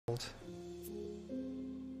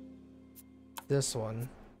this one.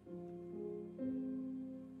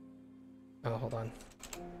 Oh, hold on.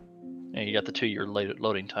 Yeah, you got the 2-year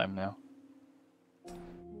loading time now.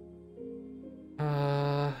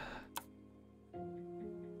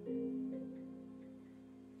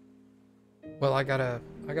 Well, I gotta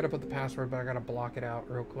put the password, but I gotta block it out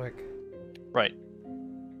real quick. Right.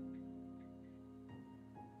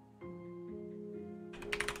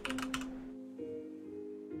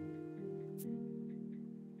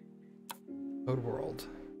 Code world.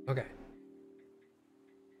 Okay.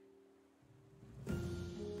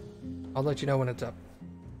 I'll let you know when it's up.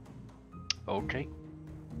 Okay.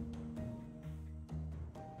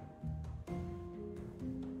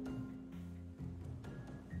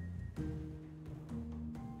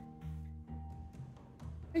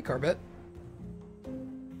 Hey, Carbet.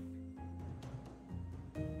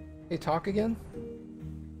 Hey, talk again?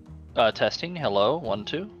 Testing. Hello. 1,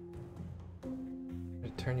 2. I'm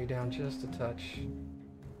gonna turn you down just a touch.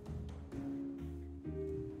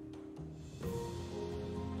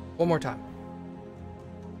 One more time.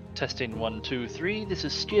 Testing 1, 2, 3. This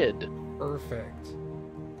is Skid. Perfect.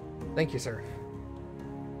 Thank you, sir.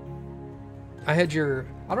 I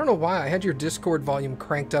don't know why, I had your Discord volume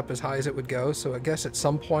cranked up as high as it would go, so I guess at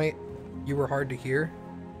some point you were hard to hear.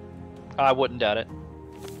 I wouldn't doubt it.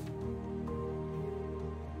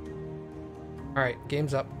 Alright,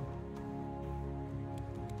 game's up.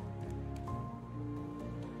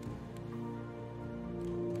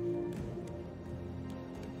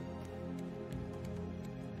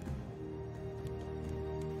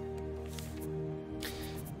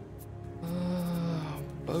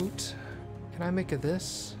 Boat. Can I make a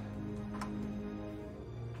this?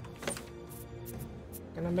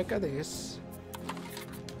 Can I make a this?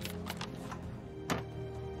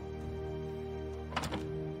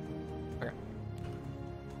 Okay.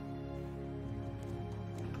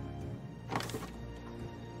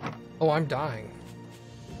 Oh, I'm dying.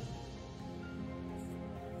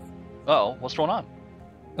 Uh-oh, what's going on?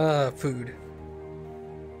 Food.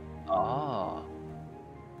 Ah.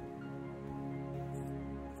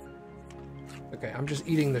 Okay, I'm just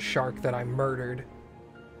eating the shark that I murdered.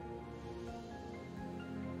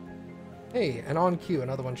 Hey, and on cue,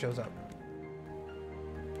 another one shows up.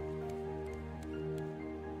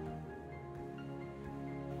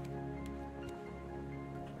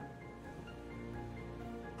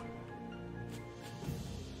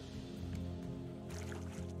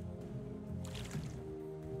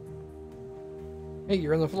 Hey,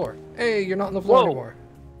 you're on the floor. Hey, you're not on the floor anymore.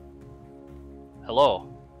 Hello.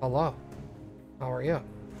 Hello. How are you?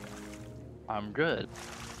 I'm good.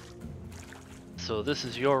 So this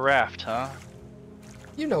is your raft, huh?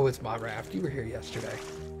 You know it's my raft. You were here yesterday.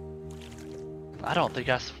 I don't think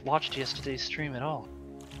I watched yesterday's stream at all.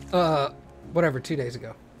 Whatever, 2 days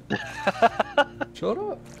ago. Shut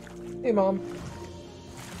up. Hey, Mom.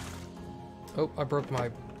 Oh, I broke my...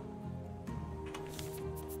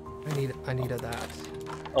 I needed that.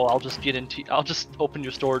 Oh, I'll just open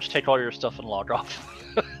your storage, take all your stuff, and log off.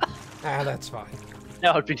 Ah, that's fine.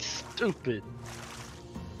 That would be stupid.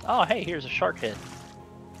 Oh, hey, here's a shark head.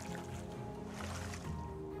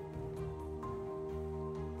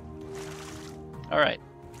 Alright.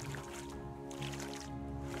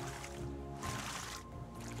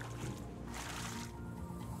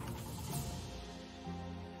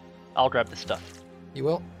 I'll grab the stuff. You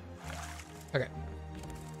will? Okay.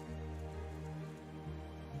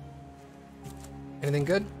 Anything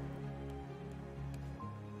good?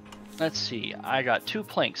 Let's see. I got 2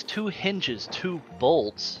 planks, 2 hinges, 2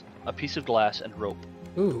 bolts, a piece of glass, and rope.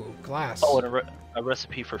 Ooh, glass. Oh, and a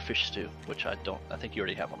recipe for fish stew, which I think you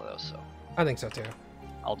already have one of those, so. I think so too.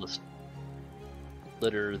 I'll just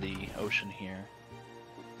litter the ocean here.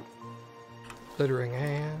 Littering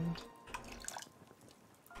hand.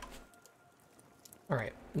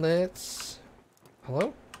 Alright, let's...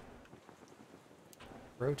 Hello?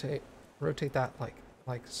 Rotate that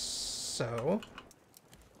like so.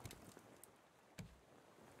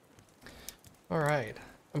 Alright.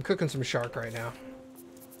 I'm cooking some shark right now.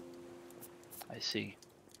 I see.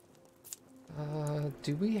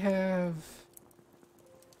 Do we have...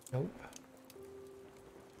 Nope.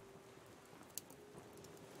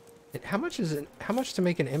 How much is it? How much to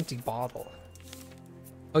make an empty bottle?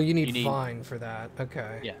 Oh, you need vine for that.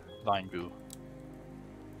 Okay. Yeah, vine goo.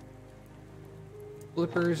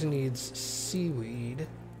 Flippers needs seaweed.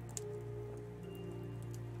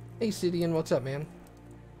 Hey, Sidian, what's up, man?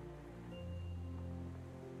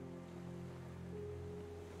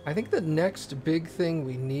 I think the next big thing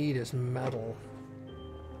we need is metal.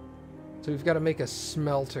 So we've got to make a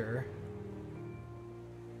smelter.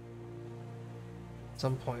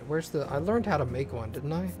 some point. Where's the... I learned how to make one,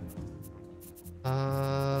 didn't I?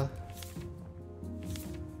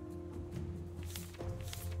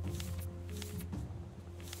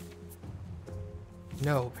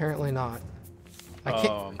 No, apparently not.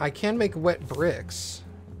 I can make wet bricks.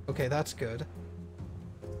 Okay, that's good.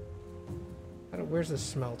 Where's the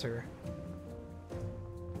smelter?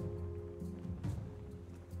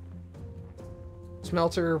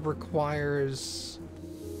 Smelter requires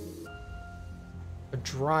a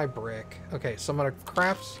dry brick. Okay, so I'm gonna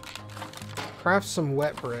craft some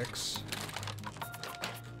wet bricks.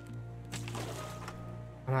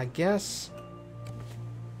 And I guess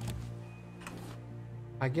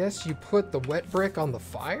you put the wet brick on the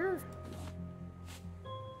fire?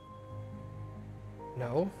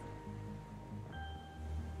 No.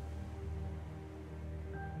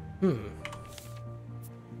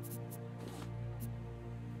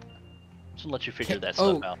 Just let you figure that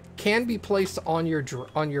stuff out. Can be placed on your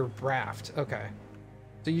raft. Okay.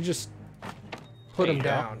 So you just put them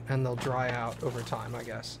down and they'll dry out over time, I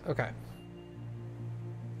guess. Okay.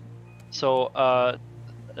 So,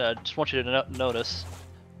 just want you to notice,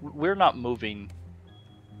 we're not moving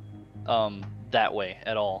that way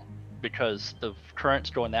at all because the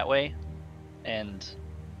current's going that way, and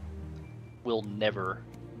we'll never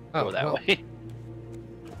go that way.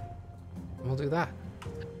 We'll do that.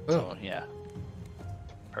 Boom. So, yeah.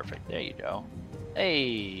 Perfect. There you go.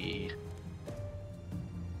 Hey.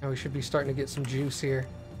 Now we should be starting to get some juice here.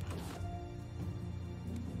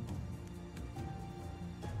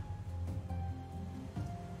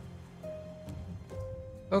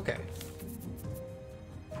 Okay.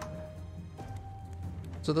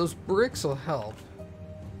 So those bricks will help.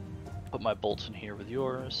 Put my bolts in here with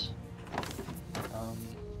yours.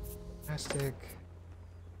 Plastic.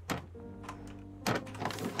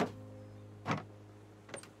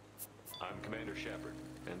 I'm Commander Shepard,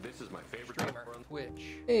 and this is my favorite Streamer on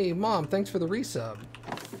Twitch. Hey, Mom, thanks for the resub.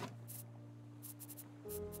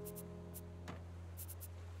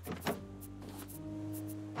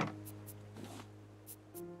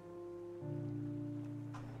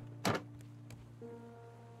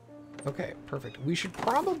 Okay, perfect. We should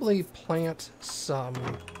probably plant some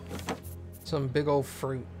big old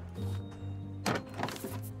fruit.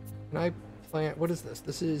 Can I plant, what is this?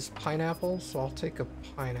 This is pineapple, so I'll take a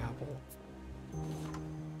pineapple.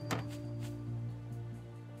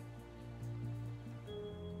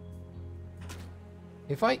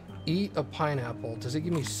 If I eat a pineapple, does it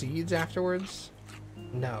give me seeds afterwards?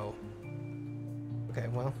 No. Okay,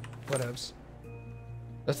 well, whatevs.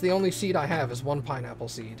 That's the only seed I have is one pineapple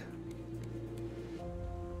seed.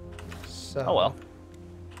 So, oh well.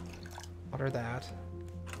 Water that.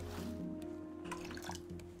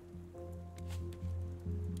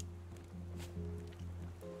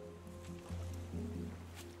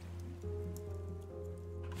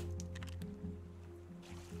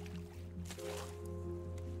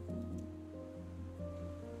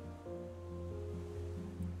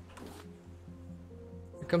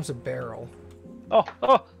 Here comes a barrel. Oh,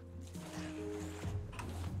 oh!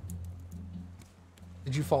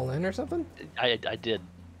 Did you fall in or something? I did.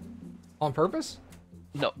 On purpose?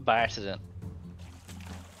 No, by accident.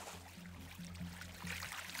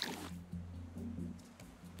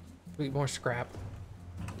 We need more scrap.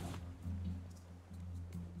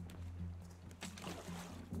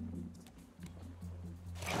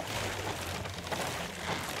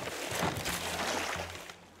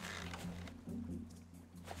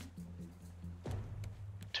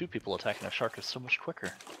 Two people attacking a shark is so much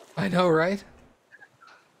quicker. I know, right?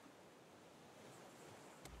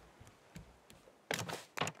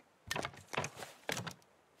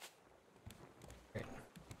 Okay.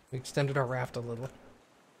 We extended our raft a little.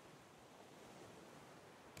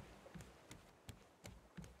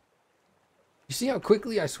 You see how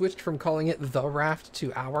quickly I switched from calling it the raft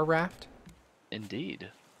to our raft? Indeed.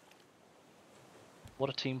 What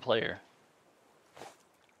a team player.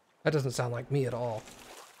 That doesn't sound like me at all.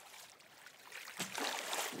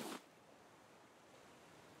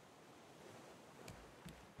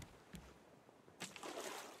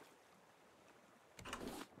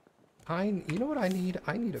 You know what I need?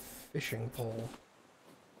 I need a fishing pole.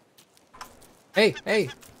 Hey, hey!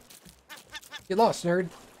 Get lost, nerd.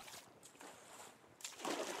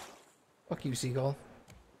 Fuck you, seagull.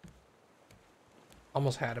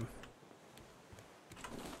 Almost had him.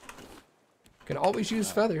 Can always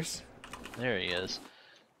use feathers. There he is.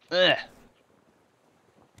 Ugh.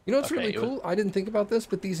 You know what's really cool? I didn't think about this,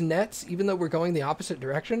 but these nets, even though we're going the opposite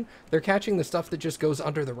direction, they're catching the stuff that just goes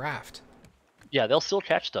under the raft. Yeah, they'll still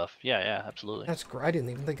catch stuff. Yeah, yeah, absolutely. That's great. I didn't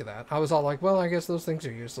even think of that. I was all like, well, I guess those things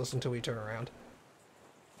are useless until we turn around.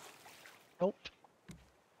 Nope.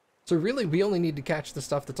 So really, we only need to catch the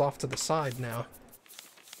stuff that's off to the side now.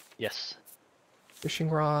 Yes. Fishing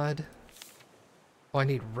rod. Oh, I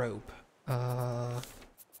need rope. How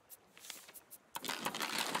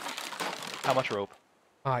much rope?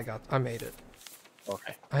 I made it.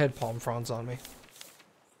 Okay. I had palm fronds on me.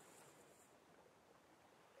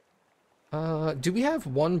 Do we have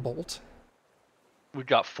one bolt? We've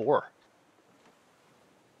got 4.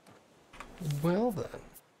 Well then.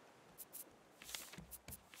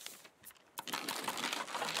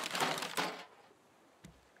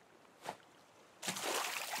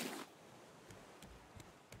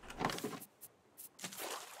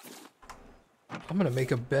 I'm gonna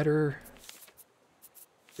make a better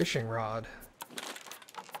fishing rod.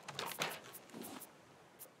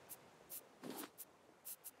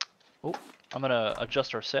 Oh, I'm gonna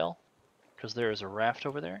adjust our sail because there is a raft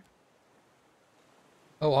over there.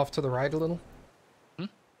 Oh, off to the right a little? Hmm?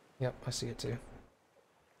 Yep, I see it too.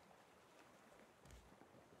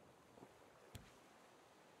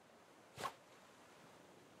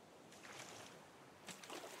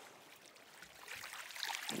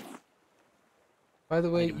 By the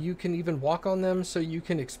way, you can even walk on them, so you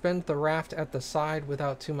can expend the raft at the side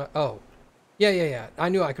without too much... Oh. Yeah. I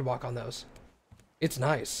knew I could walk on those. It's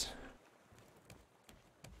nice.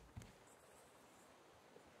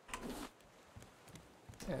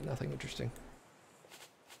 Yeah, nothing interesting.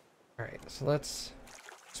 Alright, so let's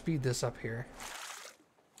speed this up here.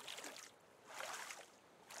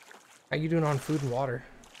 How you doing on food and water?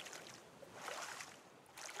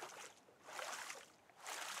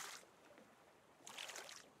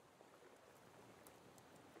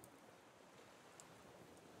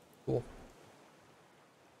 Cool.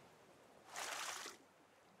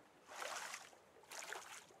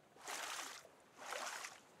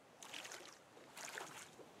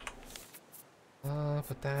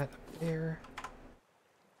 Put that up there.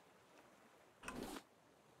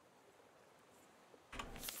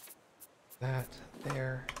 That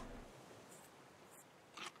there.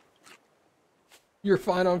 You're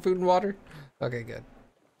fine on food and water? Okay, good.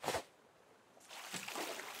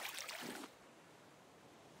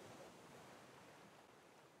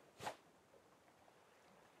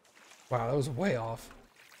 Wow, that was way off.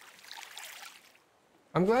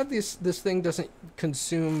 I'm glad this thing doesn't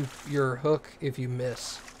consume your hook if you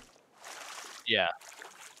miss. Yeah.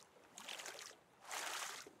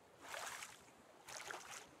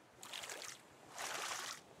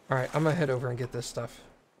 Alright, I'm gonna head over and get this stuff.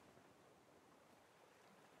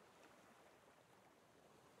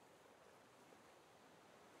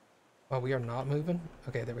 Oh, we are not moving?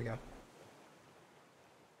 Okay, there we go.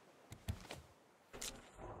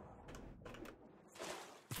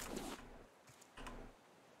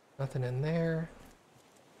 Nothing in there.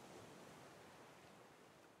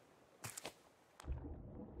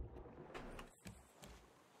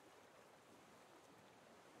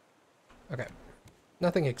 Okay.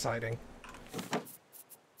 Nothing exciting.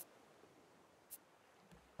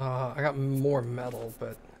 I got more metal,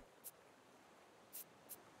 but...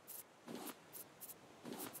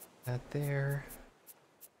 that there.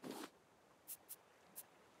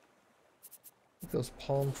 Take those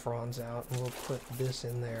palm fronds out, and we'll put this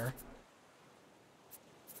in there.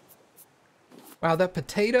 Wow, that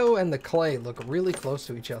potato and the clay look really close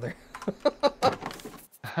to each other.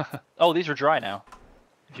 Oh, these are dry now.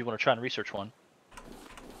 If you want to try and research one.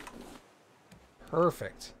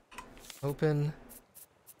 Perfect. Open.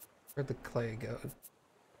 Where'd the clay go?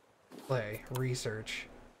 Clay. Research.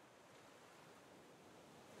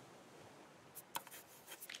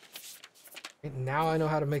 Okay, now I know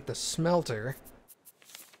how to make the smelter.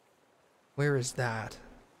 Where is that?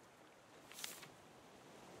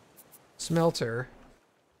 Smelter.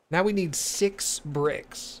 Now we need 6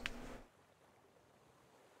 bricks.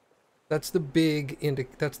 That's the big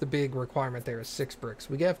requirement there is 6 bricks.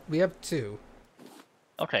 We have 2.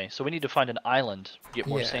 Okay, so we need to find an island to get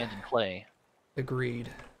more Yeah. sand and clay.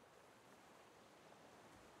 Agreed.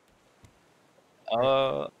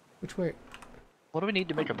 Which way? What do we need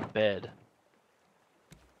to make a bed?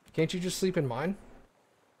 Can't you just sleep in mine?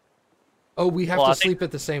 Oh, we have Well, to I think- sleep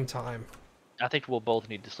at the same time. I think we'll both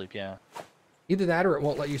need to sleep, yeah. Either that or it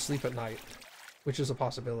won't let you sleep at night, which is a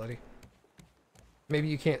possibility. Maybe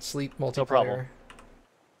you can't sleep multiplayer. No problem.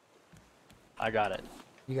 I got it.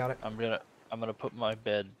 You got it? I'm gonna put my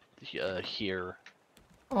bed here.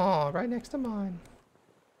 Oh, right next to mine.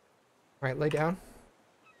 Alright, lay down.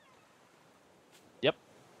 Yep.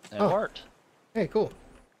 That Oh. worked. Hey, cool.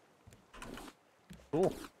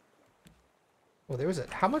 Cool. Well, there was it.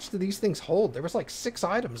 How much do these things hold? There was like 6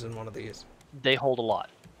 items in one of these. They hold a lot.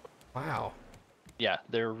 Wow. Yeah,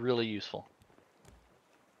 they're really useful.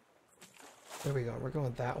 There we go. We're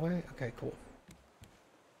going that way? Okay, cool.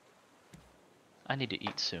 I need to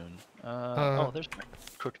eat soon. Oh, there's my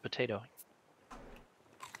cooked potato.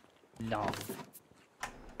 No.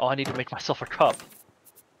 Oh, I need to make myself a cup.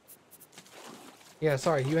 Yeah,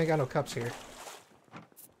 sorry, you ain't got no cups here.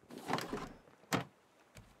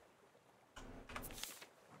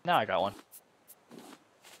 Now I got one.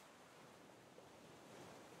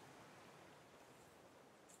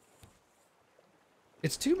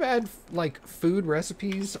 It's too bad, like, food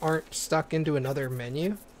recipes aren't stuck into another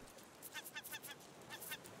menu.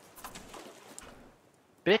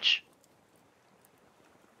 Bitch!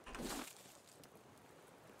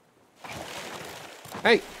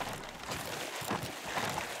 Hey!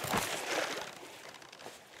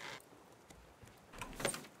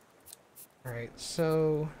 Alright,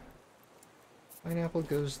 so... pineapple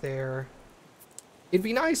goes there. It'd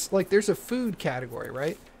be nice, like, there's a food category,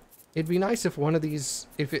 right? It'd be nice if one of these,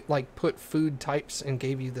 if it, like, put food types and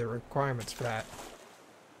gave you the requirements for that.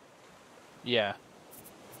 Yeah.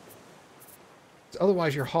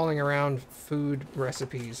 Otherwise, you're hauling around food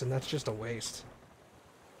recipes, and that's just a waste.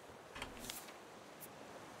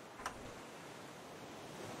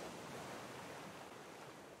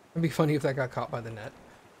 It'd be funny if that got caught by the net.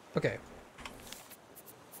 Okay.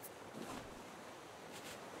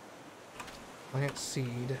 Plant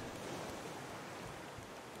seed.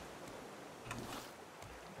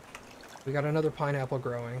 We got another pineapple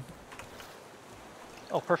growing.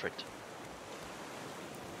 Oh, perfect.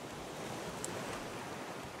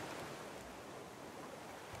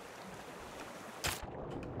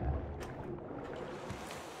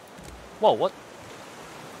 Whoa, what?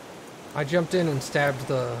 I jumped in and stabbed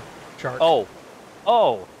the shark. Oh.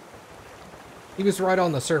 Oh! He was right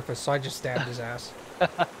on the surface, so I just stabbed his ass.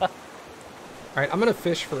 Alright, I'm gonna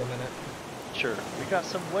fish for a minute. Sure. We got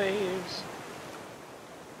some waves.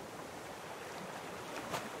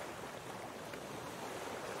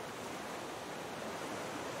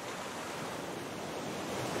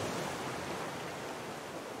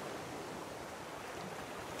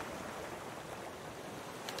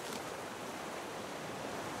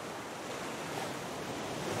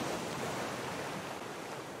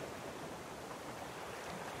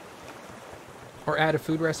 Or add a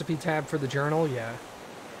food recipe tab for the journal, yeah.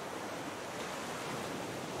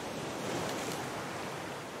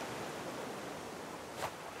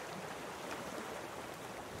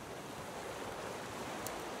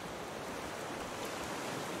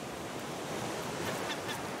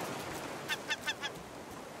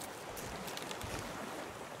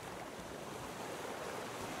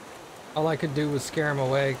 All I could do was scare him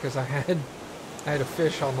away because I had a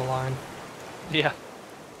fish on the line. Yeah.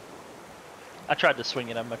 I tried to swing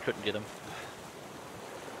at him, I couldn't get him.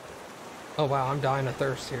 Oh wow, I'm dying of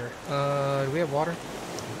thirst here. Do we have water?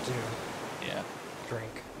 We do. Yeah.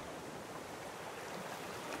 Drink.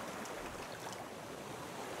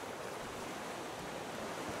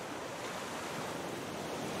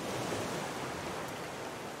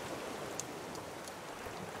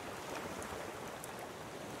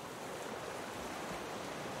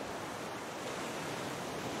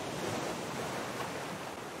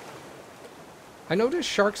 I noticed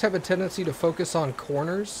sharks have a tendency to focus on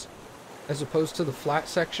corners as opposed to the flat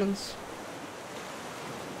sections.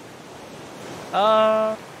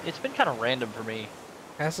 It's been kind of random for me.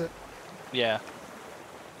 Has it? Yeah.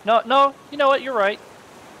 No, you know what, you're right.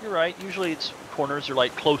 You're right. Usually it's corners are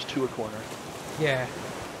like close to a corner. Yeah.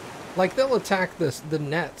 Like they'll attack the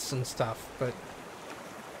nets and stuff, but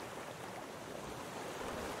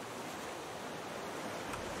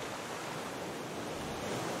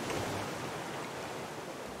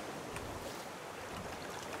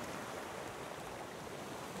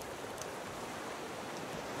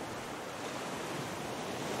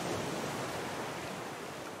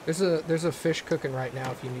there's a fish cooking right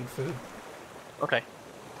now if you need food. Okay.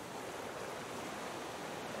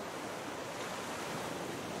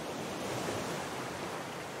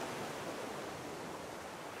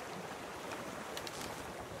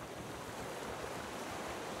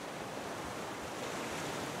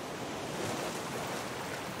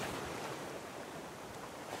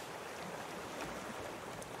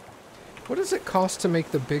 What does it cost to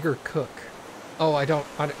make the bigger cook? Oh, I don't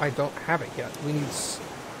have it yet. We need,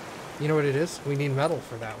 you know what it is? We need metal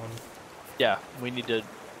for that one. Yeah, we need to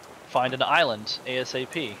find an island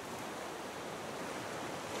ASAP.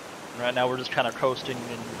 Right now we're just kind of coasting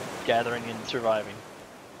and gathering and surviving.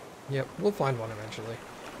 Yep, we'll find one eventually.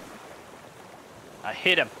 I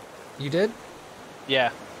hit him. You did? Yeah,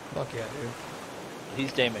 Fuck yeah, dude.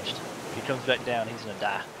 he's damaged. If he comes back down, he's gonna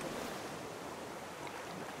die.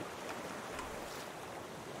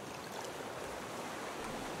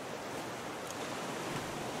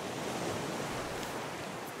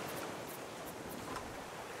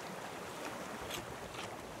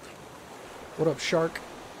 What up, shark?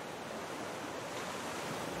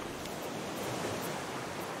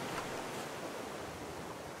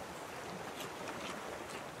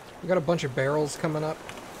 We got a bunch of barrels coming up.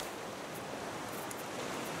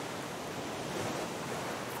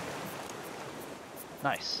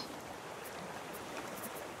 Nice.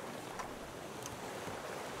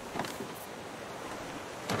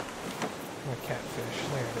 My catfish.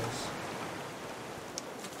 There it is.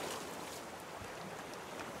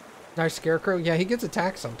 Nice scarecrow. Yeah, he gets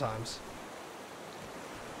attacked sometimes.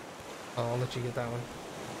 Oh, I'll let you get that one.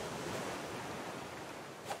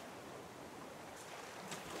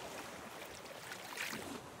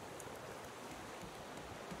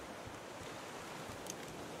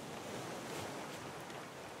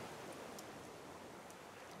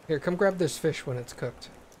 Here, come grab this fish when it's cooked.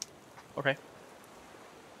 Okay.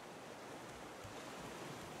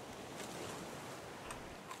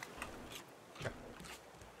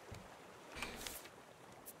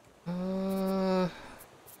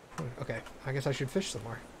 Okay, I guess I should fish some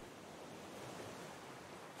more.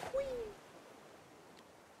 Whee!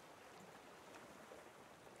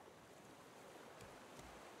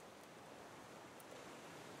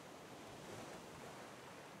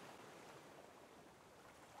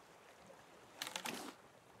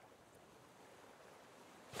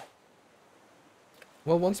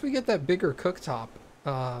 Well, once we get that bigger cooktop,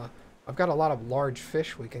 I've got a lot of large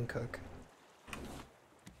fish we can cook.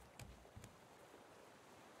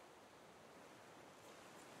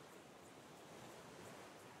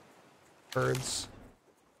 Birds.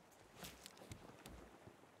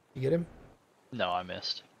 You get him? No, I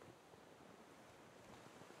missed.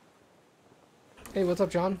 Hey, what's up,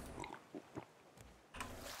 John?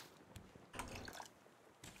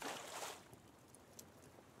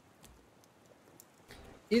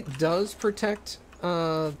 It does protect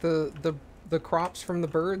the crops from the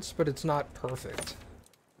birds, but it's not perfect.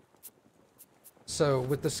 So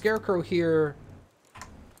with the scarecrow here,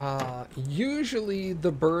 usually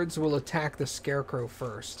the birds will attack the scarecrow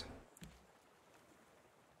first.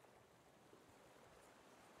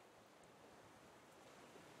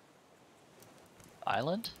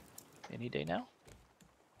 Island? Any day now?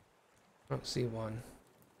 I don't see one.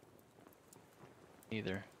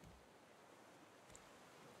 Either.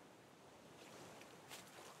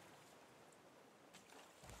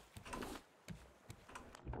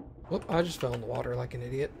 Whoop, I just fell in the water like an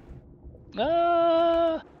idiot.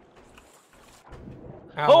 Ah!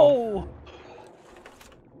 Ow. Oh!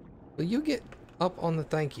 Will you get up on the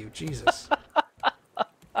thank you? Jesus.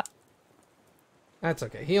 That's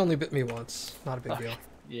okay. He only bit me once. Not a big deal.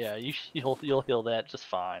 Yeah, you'll heal that just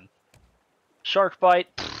fine. Shark bite.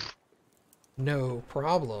 No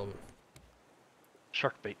problem.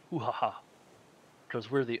 Shark bait. Ooh ha ha. Because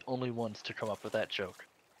we're the only ones to come up with that joke.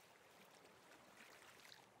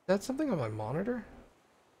 That's something on my monitor?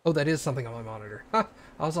 Oh, that is something on my monitor. I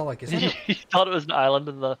was all like, is that a... You thought it was an island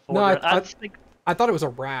in the No, foreground? I thought it was a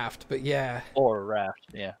raft, but yeah. Or a raft,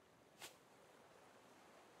 yeah.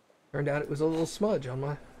 Turned out it was a little smudge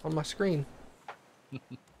on my screen.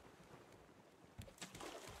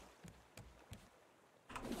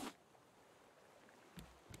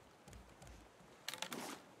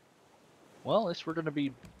 Well, at least we're going to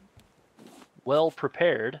be well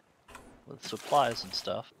prepared with supplies and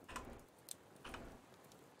stuff.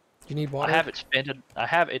 Do you need water? I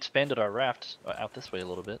have expanded our raft out this way a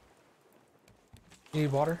little bit. You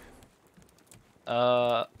need water?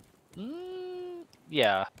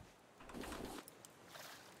 Yeah.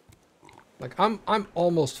 Like I'm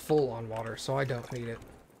almost full on water, so I don't need it.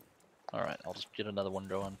 All right, I'll just get another one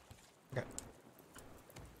going. Okay.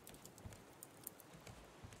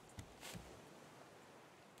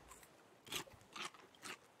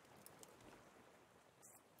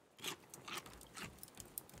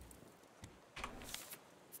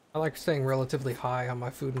 I like staying relatively high on my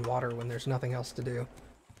food and water when there's nothing else to do.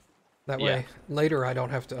 That way, later I don't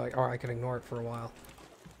have to, or I can ignore it for a while.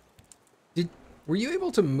 Were you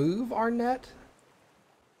able to move our net?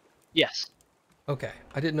 Yes. Okay,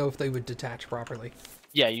 I didn't know if they would detach properly.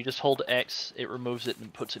 Yeah, you just hold X, it removes it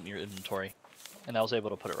and puts it in your inventory. And I was able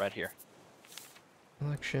to put it right here.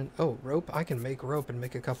 Collection. Oh, rope. I can make rope and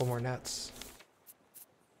make a couple more nets.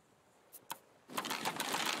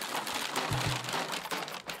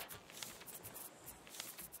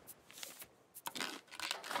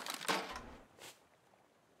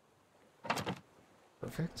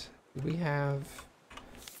 Perfect. We have...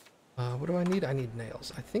 what do I need? I need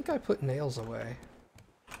nails. I think I put nails away.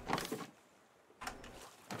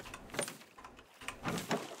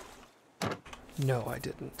 No, I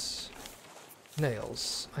didn't.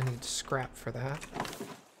 Nails. I need scrap for that.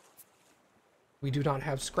 We do not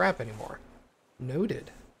have scrap anymore. Noted.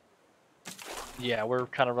 Yeah, we're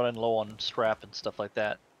kind of running low on scrap and stuff like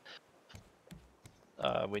that.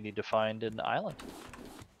 We need to find an island.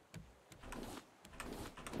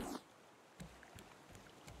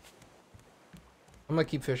 I'm gonna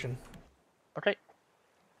keep fishing. Okay.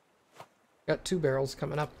 Got 2 barrels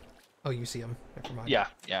coming up. Oh, you see them. Never mind. Yeah,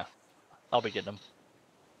 yeah. I'll be getting them.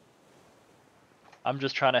 I'm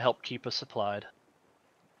just trying to help keep us supplied.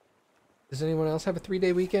 Does anyone else have a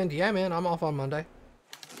 3-day weekend? Yeah, man, I'm off on Monday.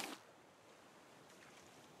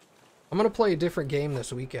 I'm gonna play a different game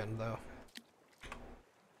this weekend, though.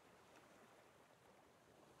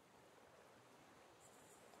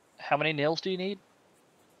 How many nails do you need?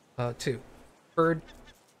 2. Bird.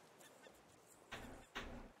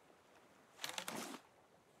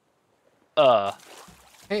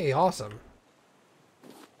 Hey, awesome.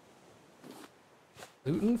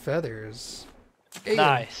 Loot and feathers. Hey,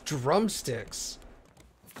 Nice. drumsticks.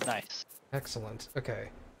 Nice. Excellent. Okay.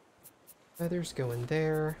 Feathers go in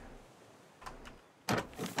there.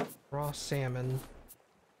 Raw salmon.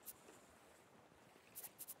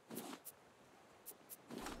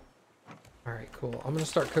 Alright, cool. I'm gonna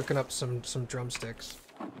start cooking up some drumsticks.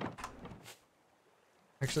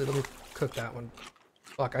 Actually, let me cook that one.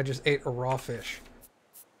 Fuck, I just ate a raw fish.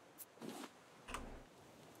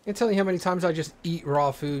 I can't tell you how many times I just eat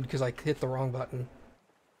raw food because I hit the wrong button.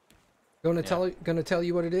 Gonna tell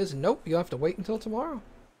you what it is? Nope, you have to wait until tomorrow.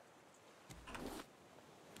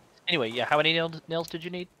 Anyway, yeah, how many nails did you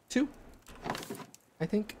need? 2. I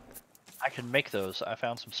think. I can make those. I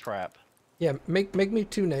found some scrap. Yeah, make me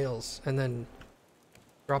 2 nails and then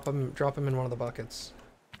drop them in one of the buckets.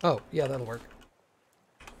 Oh, yeah, that'll work.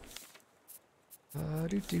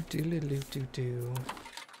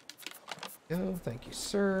 Go, thank you,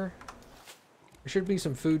 sir. There should be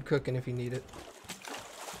some food cooking if you need it.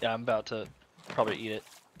 Yeah, I'm about to probably eat it.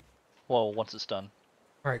 Well, once it's done.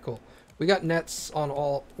 All right, cool. We got nets on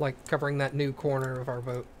all, like, covering that new corner of our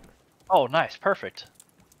boat. Oh, nice, perfect.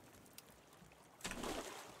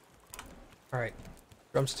 All right,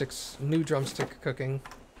 drumsticks, new drumstick cooking.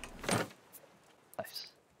 Nice.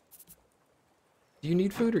 Do you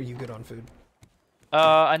need food or are you good on food?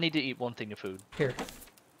 I need to eat one thing of food. Here,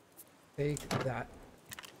 take that.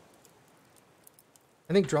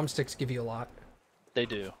 I think drumsticks give you a lot. They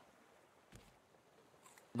do.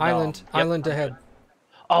 Island, Yep, island I'm ahead. good.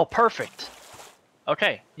 Oh, perfect.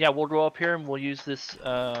 Okay, yeah, we'll go up here and we'll use this.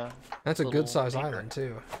 That's a good size anchor. island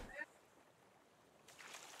too.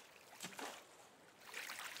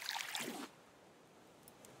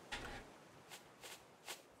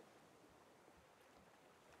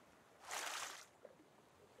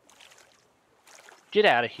 Get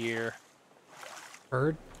out of here.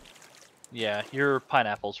 Bird. Yeah, your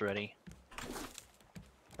pineapple's ready.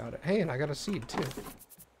 Got it. Hey, and I got a seed too.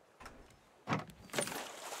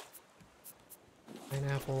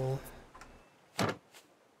 Pineapple.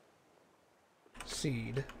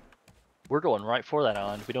 Seed. We're going right for that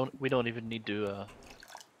island. We don't even need to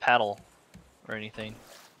paddle or anything.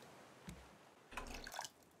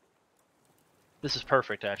 This is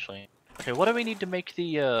perfect, actually. Okay, what do we need to make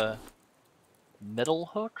the metal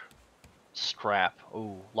hook? Scrap.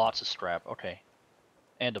 Ooh, lots of scrap. Okay.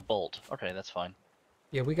 And a bolt. Okay, that's fine.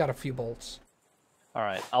 Yeah, we got a few bolts.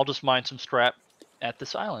 Alright, I'll just mine some scrap at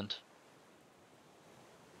this island.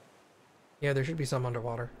 Yeah, there should be some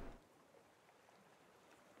underwater.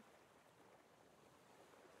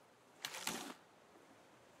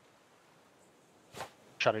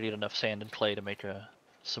 Try to get enough sand and clay to make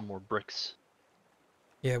some more bricks.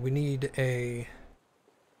 Yeah, we need a... I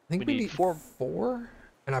think we need 4?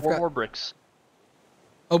 And I've 4 got... more bricks.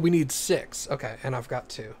 Oh, we need 6. Okay, and I've got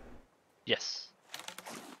 2. Yes.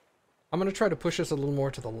 I'm gonna try to push us a little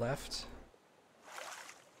more to the left.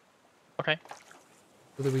 Okay.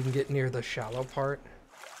 So that we can get near the shallow part.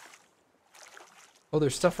 Oh,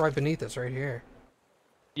 there's stuff right beneath us, right here.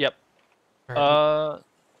 Yep. All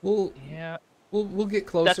right, Yeah. we'll get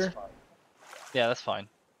closer. That's fine. Yeah, that's fine.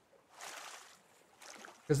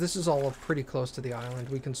 Because this is all pretty close to the island.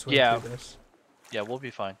 We can swim through this. Yeah, we'll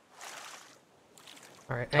be fine.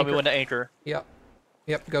 All right, Tell me when to anchor. Yep.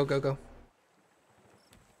 Yep, go, go, go.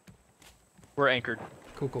 We're anchored.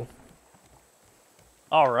 Cool, cool.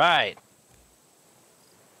 All right.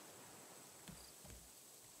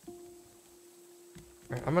 All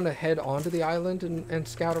right, I'm gonna head onto the island and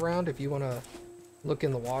scout around if you want to look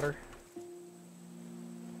in the water.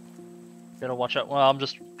 Gotta watch out. Well, I'm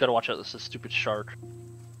just gotta watch out. This is a stupid shark.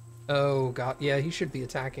 Oh, God. Yeah, he should be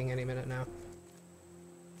attacking any minute now.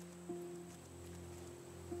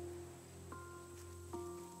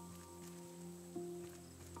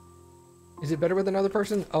 Is it better with another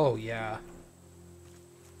person? Oh, yeah.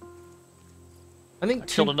 I think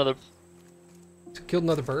Killed another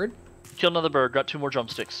bird? Killed another bird, got 2 more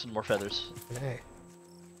drumsticks and more feathers. Hey.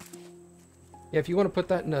 Yeah, if you want to put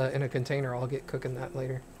that in a container, I'll get cooking that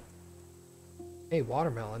later. Hey,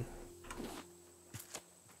 watermelon.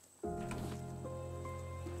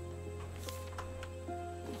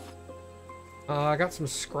 I got some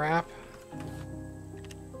scrap.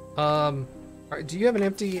 Alright, do you have an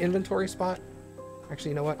empty inventory spot?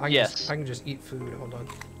 Actually, you know what? I can just eat food. Hold on.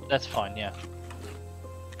 That's fine, yeah.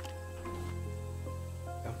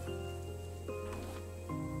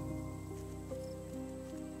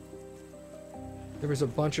 There was a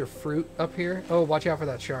bunch of fruit up here. Oh, watch out for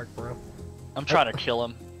that shark, bro. I'm trying to kill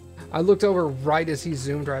him. I looked over right as he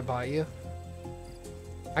zoomed right by you.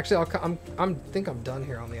 Actually, I think I'm done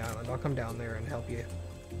here on the island. I'll come down there and help you.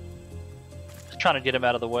 Just trying to get him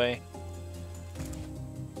out of the way.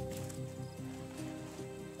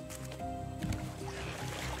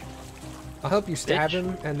 I'll help you stab Bitch.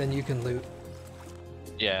 him, and then you can loot.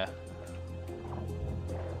 Yeah.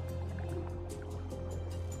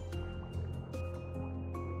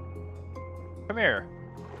 Come here.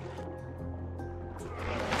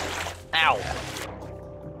 Ow!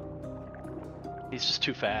 He's just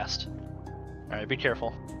too fast. Alright, be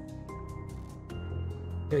careful.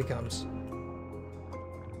 Here he comes.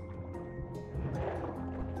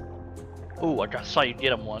 Ooh, I saw you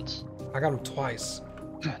get him once. I got him twice.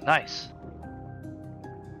 Nice.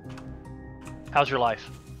 How's your life?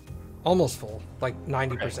 Almost full, like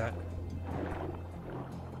 90%. Okay.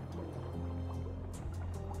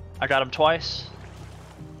 I got him twice.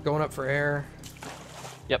 Going up for air.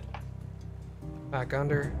 Yep. Back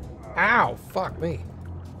under. Ow! Fuck me.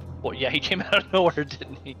 Well, yeah, he came out of nowhere,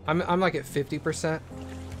 didn't he? I'm like at 50%.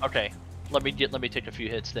 Okay, let me take a few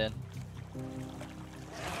hits then.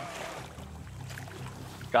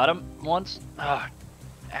 Got him once. Ah,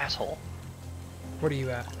 asshole. What are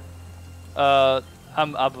you at?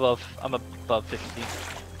 I'm above 50.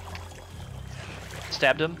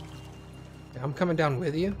 Stabbed him. I'm coming down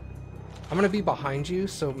with you. I'm gonna be behind you,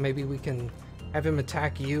 so maybe we can have him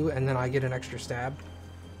attack you, and then I get an extra stab.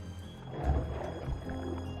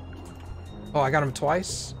 Oh, I got him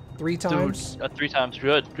twice? 3 times? Dude, 3 times.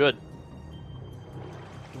 Good, good.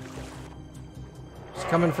 He's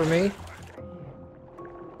coming for me.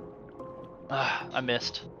 Ah, I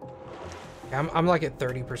missed. I'm like at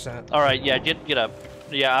 30%. All right, yeah, get up.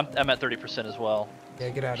 Yeah, I'm at 30% as well. Yeah,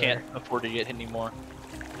 get out of Can't there. afford to get hit anymore.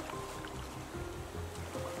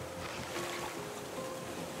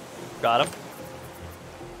 Got him.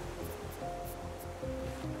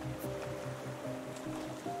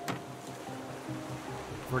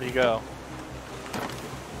 Where'd he go?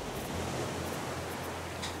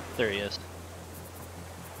 There he is.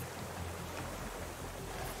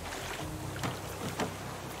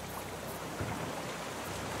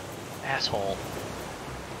 Asshole.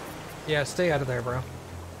 Yeah, stay out of there, bro.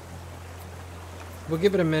 We'll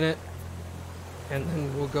give it a minute, and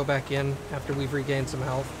then we'll go back in after we've regained some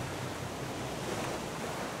health.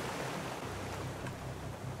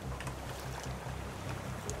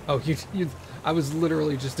 Oh, I was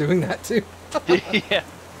literally just doing that too. Yeah.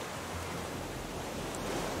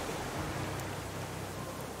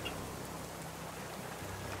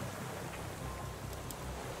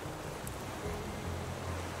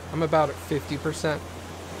 I'm about at 50%.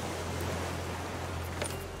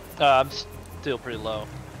 I'm still pretty low.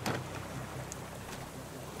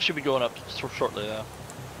 Should be going up shortly though.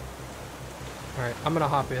 Alright, I'm gonna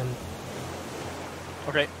hop in.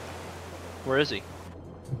 Okay. Where is he?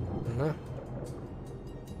 I don't know.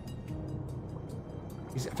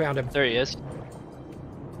 Found him. There he is.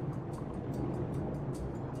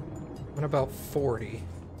 I'm at about 40.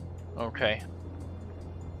 Okay.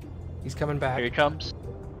 He's coming back. Here he comes.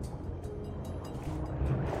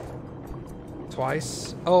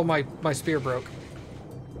 Twice. Oh, my spear broke.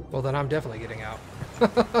 Well, then I'm definitely getting out.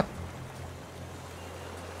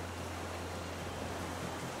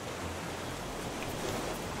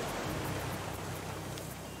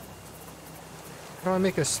 How do I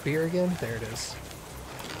make a spear again? There it is.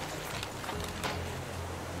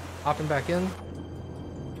 Hopping back in.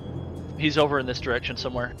 He's over in this direction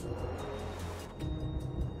somewhere.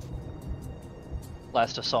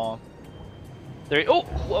 Last I saw him. There he... Oh!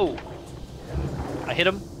 Whoa! I hit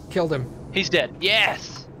him. Killed him. He's dead.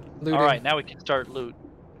 Yes! Looting. Alright, now we can start loot.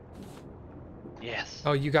 Yes.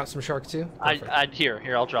 Oh, you got some shark too?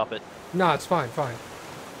 Here, I'll drop it. No, it's fine, fine.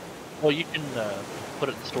 Well, you can put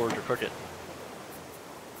it in storage or cook it.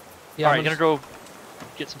 Yeah, Alright, gonna go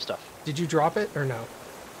get some stuff. Did you drop it or no?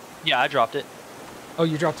 Yeah, I dropped it. Oh,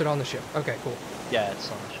 you dropped it on the ship. Okay, cool. Yeah,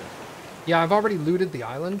 it's on the ship. Yeah, I've already looted the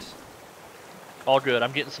island. All good.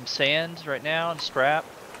 I'm getting some sand right now and scrap.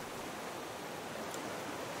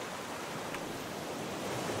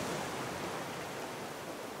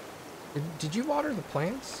 Did you water the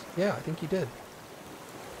plants? Yeah, I think you did.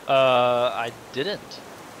 I didn't.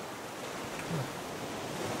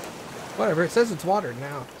 Whatever, it says it's watered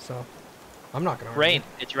now, so I'm not gonna argue. Rain.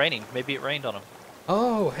 It's raining. Maybe it rained on them.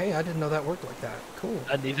 Oh, hey, I didn't know that worked like that. Cool.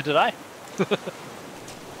 Neither did I.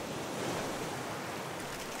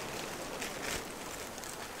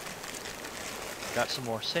 Got some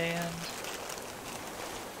more sand.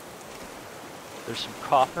 There's some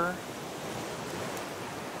copper.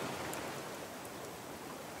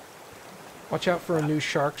 Watch out for a new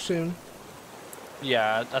shark soon.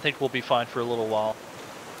 Yeah, I think we'll be fine for a little while.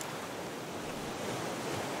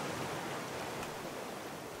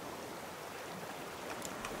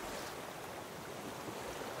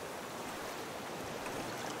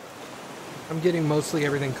 I'm getting mostly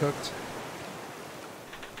everything cooked.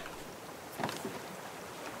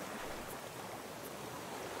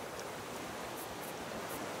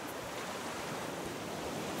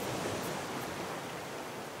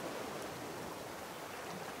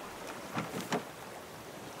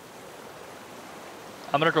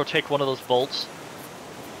 I'm gonna go take one of those bolts.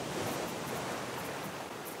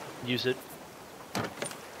 Use it.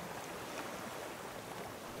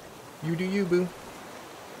 You do you, boo.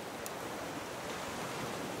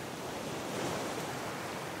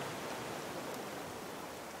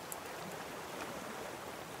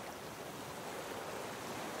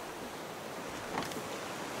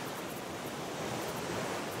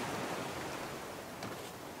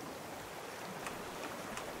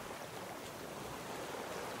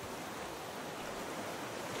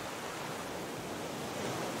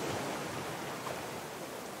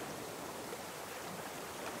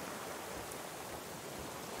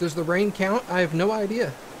 Does the rain count? I have no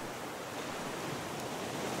idea.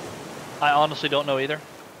 I honestly don't know either.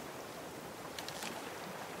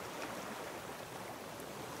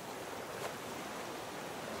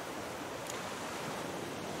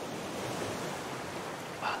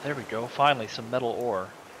 Ah, there we go. Finally, some metal ore.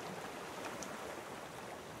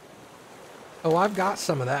 Oh, I've got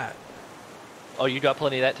some of that. Oh, you got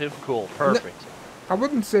plenty of that too? Cool. Perfect. I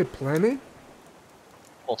wouldn't say plenty.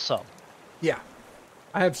 Well, some. Yeah,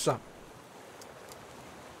 I have some.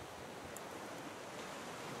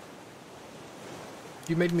 If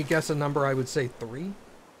you made me guess a number, I would say 3.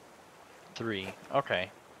 3.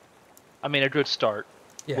 Okay. I mean, a good start.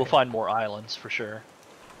 Yeah. We'll find more islands for sure.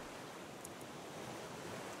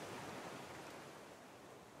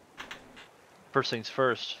 First things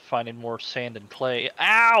first, finding more sand and clay.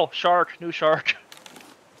 Ow! Shark! New shark!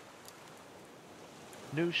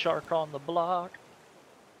 New shark on the block.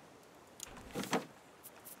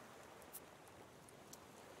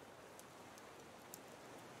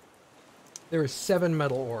 There is 7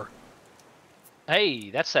 metal ore. Hey,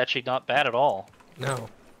 that's actually not bad at all. No.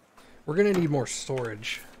 We're gonna need more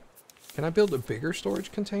storage. Can I build a bigger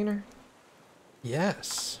storage container?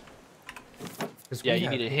 Yes. 'Cause Yeah, we you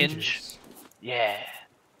have need a hinge. hinges. Yeah.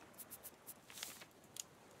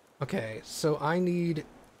 Okay, so I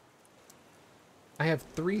have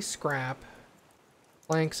 3 scrap.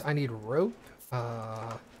 Planks, I need rope.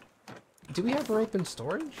 Do we have rope in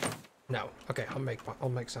storage? No. Okay, I'll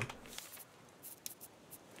make some.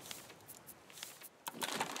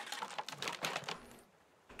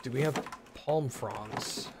 Do we have palm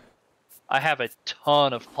fronds? I have a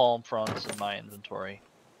ton of palm fronds in my inventory.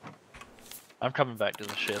 I'm coming back to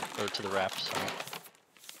the ship, or to the raft, sorry.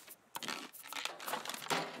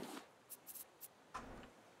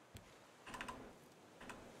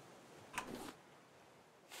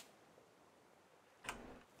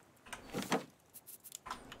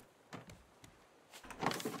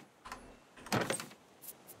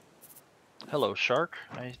 Hello, shark.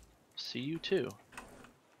 I see you too.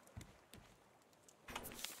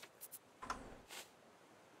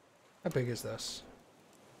 How big is this?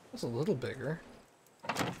 That's a little bigger.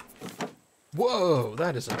 Whoa,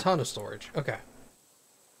 that is a ton of storage. Okay.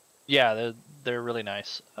 Yeah, they're really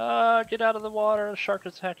nice. Get out of the water. The shark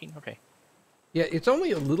is attacking. Okay. Yeah, it's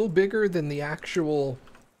only a little bigger than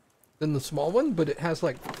than the small one, but it has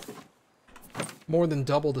like more than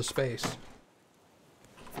double the space.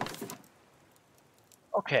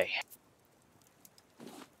 Okay.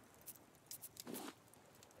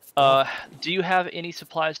 Do you have any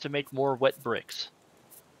supplies to make more wet bricks?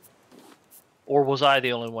 Or was I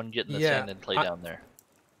the only one getting the sand and clay down there?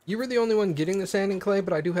 You were the only one getting the sand and clay,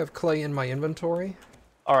 but I do have clay in my inventory.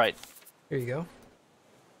 Alright. Here you go.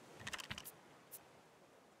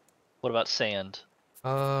 What about sand?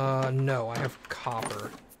 No, I have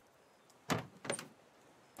copper.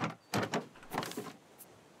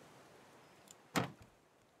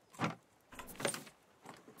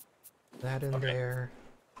 That in there.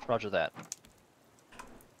 Roger that.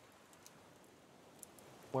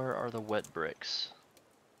 Where are the wet bricks?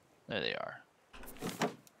 There they are.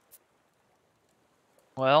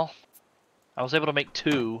 Well, I was able to make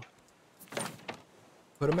 2.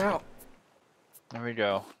 Put them out. There we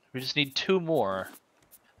go. We just need 2 more.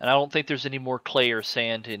 And I don't think there's any more clay or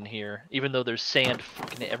sand in here, even though there's sand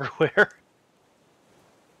fucking everywhere.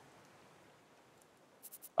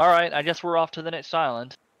 Alright, I guess we're off to the next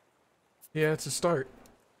island. Yeah, it's a start.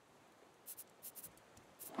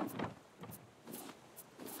 I'm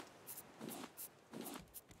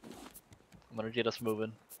gonna get us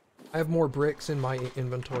moving. I have more bricks in my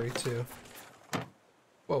inventory too.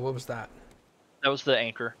 Whoa, what was that? That was the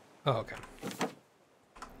anchor. Oh, okay.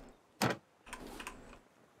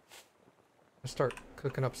 I start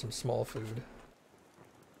cooking up some small food.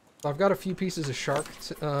 So I've got a few pieces of shark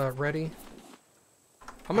ready.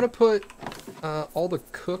 I'm gonna put all the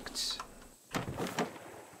cooked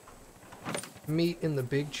meat in the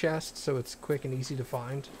big chest so it's quick and easy to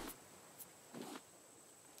find.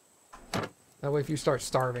 That way if you start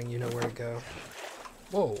starving, you know where to go.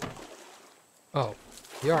 Whoa. Oh.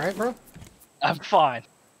 You alright, bro? I'm fine.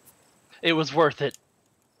 It was worth it.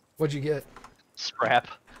 What'd you get? Scrap.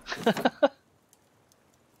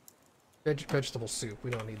 Vegetable soup.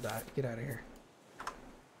 We don't need that. Get out of here.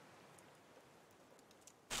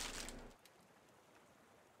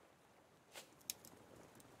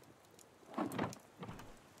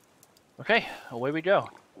 Okay, away we go.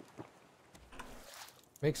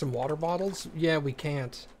 Make some water bottles? Yeah, we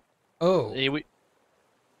can't. Oh. Yeah,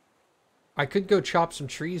 I could go chop some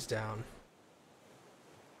trees down.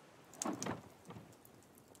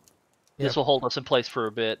 This will hold us in place for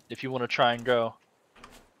a bit if you want to try and go.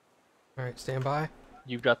 Alright, stand by.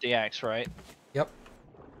 You've got the axe, right? Yep.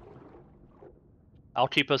 I'll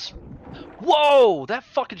keep us... Whoa! That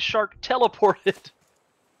fucking shark teleported!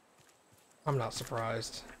 I'm not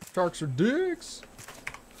surprised. Sharks are dicks!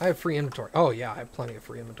 I have free inventory. Oh yeah, I have plenty of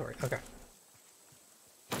free inventory. Okay.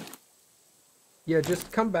 Yeah,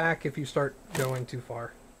 just come back if you start going too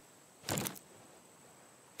far.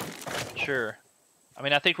 Sure. I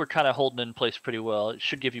mean, I think we're kind of holding in place pretty well. It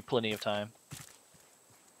should give you plenty of time.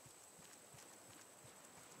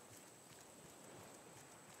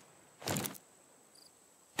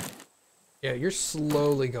 Yeah, you're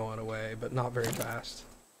slowly going away, but not very fast.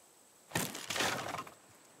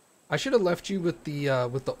 I should have left you with the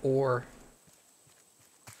ore.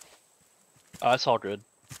 Oh, that's all good.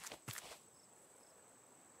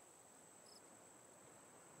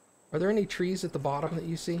 Are there any trees at the bottom that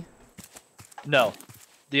you see? No.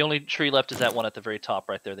 The only tree left is that one at the very top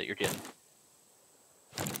right there that you're getting.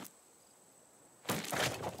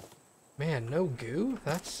 Man, no goo?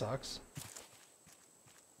 That sucks.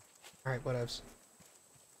 Alright, whatevs.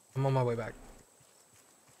 I'm on my way back.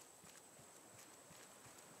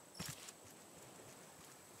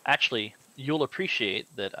 Actually, you'll appreciate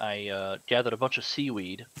that I gathered a bunch of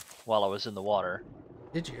seaweed while I was in the water.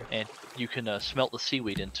 Did you? And you can smelt the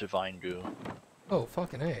seaweed into vine goo. Oh,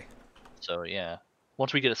 fucking A. So yeah,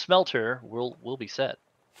 once we get a smelter, we'll be set.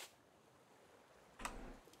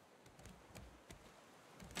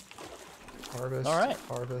 Harvest. All right.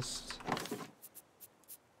 Harvest.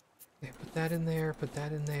 Okay, put that in there. Put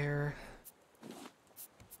that in there.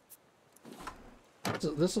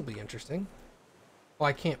 This will be interesting. Oh,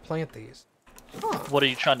 I can't plant these. Huh. What are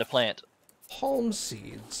you trying to plant? Palm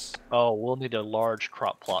seeds. Oh, we'll need a large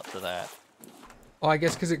crop plot for that. Oh, I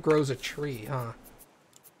guess because it grows a tree, huh?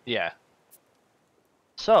 Yeah.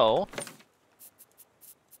 So,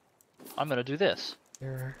 I'm gonna do this.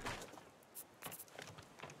 There.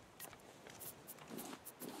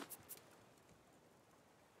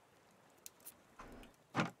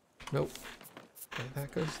 Nope. Okay,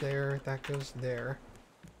 that goes there. That goes there.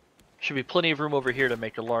 Should be plenty of room over here to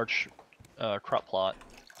make a large crop plot.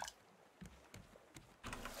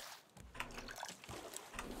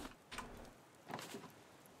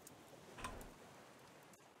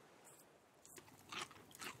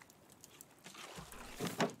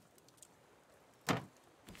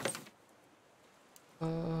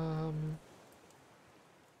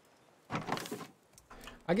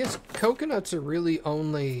 I guess coconuts are really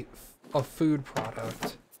only a food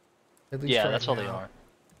product. At least Yeah, right that's all they now. are.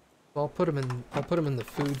 So I'll put them in. I'll put them in the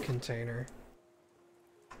food container.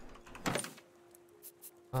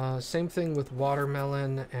 Same thing with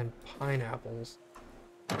watermelon and pineapples.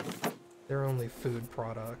 They're only food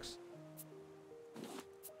products.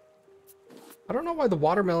 I don't know why the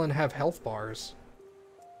watermelon have health bars.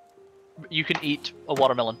 You can eat a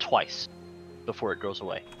watermelon twice before it goes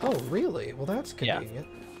away. Oh, really? Well, that's Yeah. convenient.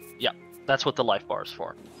 Yeah, that's what the life bar is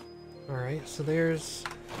for. Alright, so there's...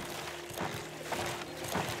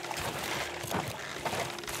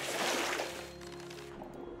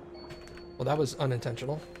 Well, that was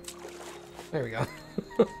unintentional. There we go.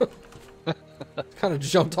 Kind of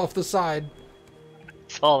jumped off the side.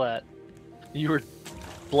 Saw that. You were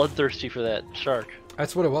bloodthirsty for that shark.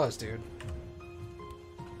 That's what it was, dude.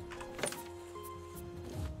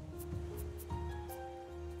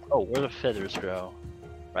 Oh, where the feathers go?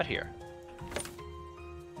 Right here.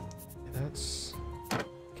 That's...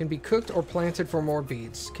 Can be cooked or planted for more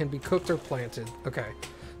beets. Can be cooked or planted. Okay.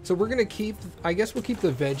 So we're gonna keep... I guess we'll keep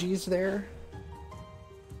the veggies there.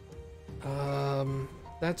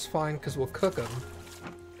 That's fine, because we'll cook them.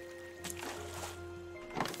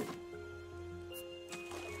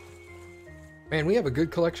 Man, we have a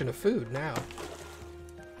good collection of food now.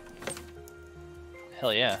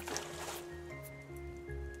 Hell yeah.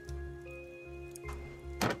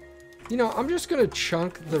 You know, I'm just gonna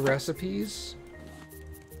chunk the recipes.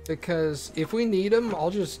 Because if we need them,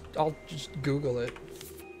 I'll just Google it.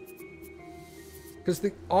 Because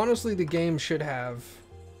honestly, the game should have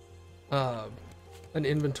an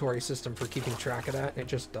inventory system for keeping track of that, and it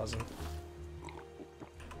just doesn't.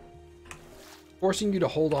 Forcing you to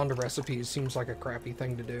hold on to recipes seems like a crappy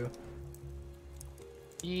thing to do.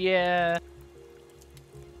 Yeah.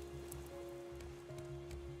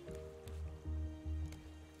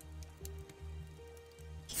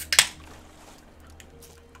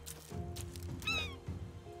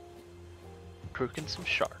 Cooking some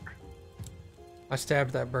shark. I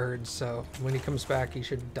stabbed that bird, so when he comes back, he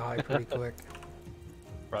should die pretty quick.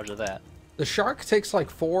 Roger that. The shark takes like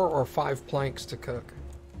 4 or 5 planks to cook.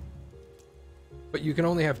 But you can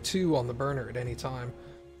only have 2 on the burner at any time.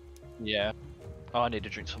 Yeah. Oh, I need to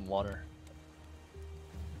drink some water.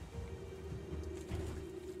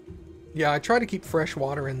 Yeah, I try to keep fresh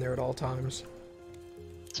water in there at all times.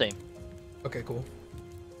 Same. Okay, cool.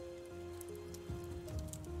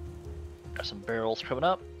 Got some barrels coming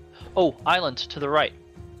up. Oh, island to the right.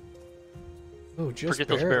 Oh, just Forget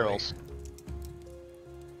barely. those barrels.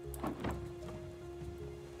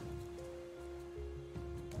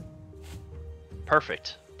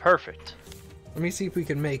 Perfect. Perfect. Let me see if we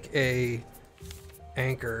can make a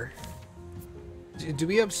anchor. Do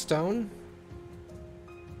we have stone?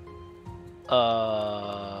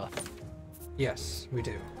 Yes, we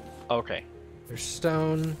do. Okay. There's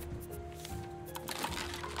stone.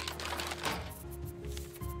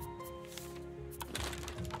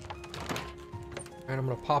 And I'm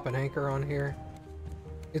gonna pop an anchor on here.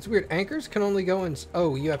 It's weird. Anchors can only go in...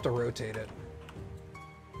 Oh, you have to rotate it.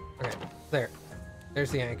 Okay, there. There's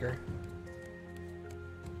the anchor.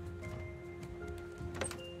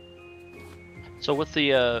 So with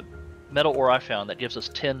the metal ore I found, that gives us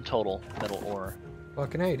 10 total metal ore.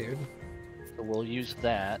 Fucking A, dude. So we'll use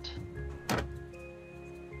that.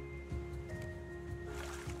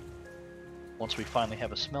 Once we finally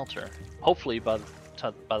have a smelter. Hopefully by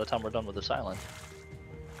the time we're done with this island.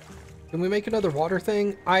 Can we make another water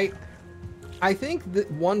thing? I think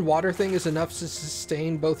that one water thing is enough to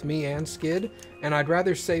sustain both me and Skid, and I'd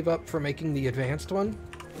rather save up for making the advanced one.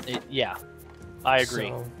 Yeah, I agree.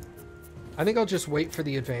 So, I think I'll just wait for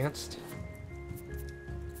the advanced.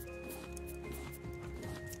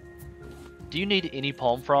 Do you need any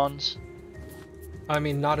palm fronds? I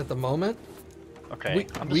mean, not at the moment. Okay.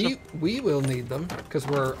 We will need them because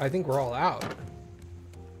I think we're all out.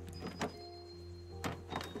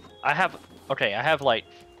 I have like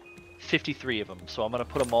 53 of them, so I'm gonna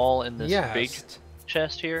put them all in this big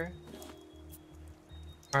chest here.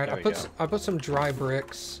 All right, I put some dry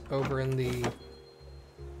bricks over in the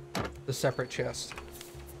separate chest.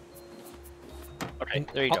 Okay, And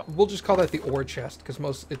there you go. We'll just call that the ore chest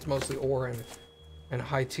because it's mostly ore and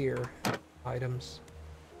high tier items.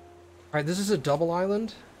 All right, this is a double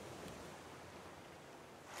island.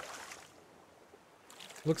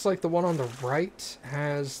 Looks like the one on the right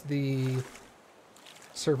has the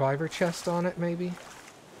survivor chest on it, maybe.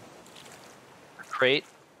 Crate.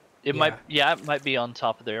 It might be on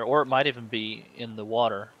top of there, or it might even be in the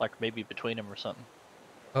water, like maybe between them or something.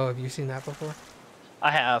 Oh, have you seen that before?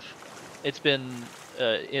 I have. It's been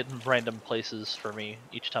in random places for me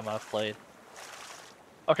each time I've played.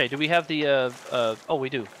 Okay, do we have the oh,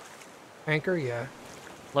 we do. Anchor, yeah.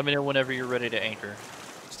 Let me know whenever you're ready to anchor.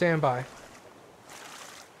 Stand by.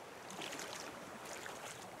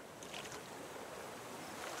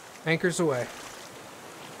 Anchors away.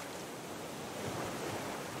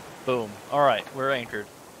 Boom. Alright, we're anchored.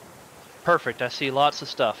 Perfect. I see lots of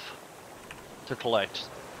stuff to collect.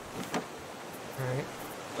 Alright.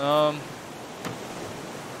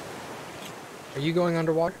 Are you going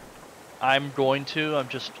underwater? I'm going to. I'm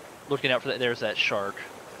just looking out for that. There's that shark.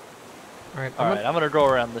 Alright. Alright, I'm gonna go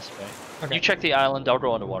around this way. Okay. You check the island, I'll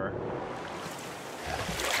go underwater.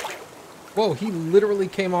 Whoa, he literally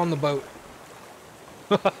came on the boat.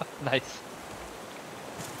 Nice.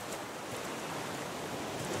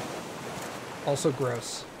 Also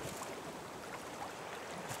gross.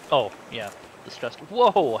 Oh, yeah. Disgusting.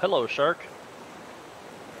 Whoa, hello, shark.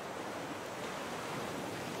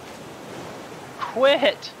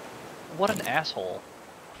 Quit! What an asshole.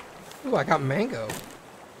 Ooh, I got mango.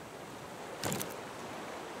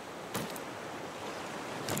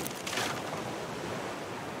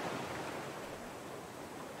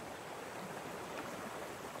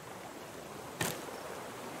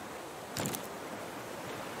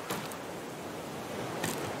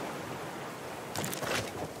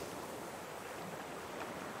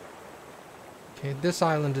 Okay, this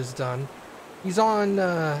island is done. He's on,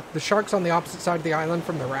 the shark's on the opposite side of the island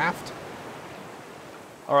from the raft.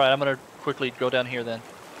 Alright, I'm gonna quickly go down here then.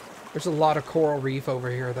 There's a lot of coral reef over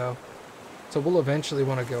here, though. So we'll eventually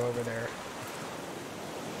want to go over there.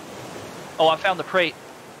 Oh, I found the crate.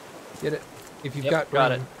 Get it? If you've Yep,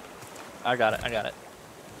 got it. room. I got it.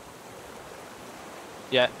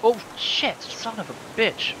 Yeah. Oh, shit! Son of a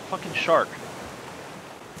bitch! Fucking shark.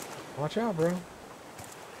 Watch out, bro.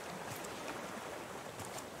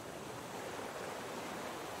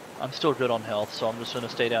 I'm still good on health, so I'm just gonna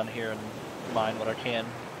stay down here and mine what I can.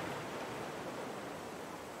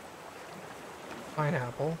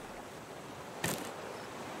 Pineapple.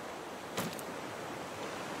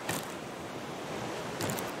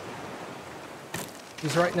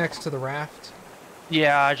 He's right next to the raft.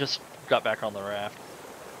 Yeah, I just got back on the raft.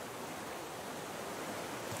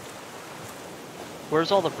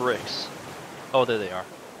 Where's all the bricks? Oh, there they are.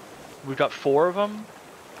 We've got 4 of them.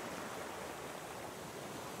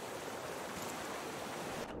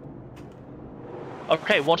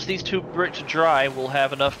 Okay, once these 2 bricks dry, we'll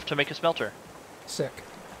have enough to make a smelter. Sick.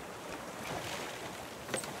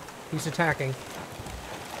 He's attacking.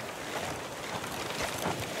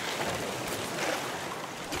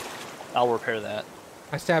 I'll repair that.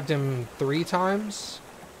 I stabbed him 3 times.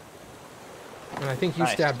 And I think you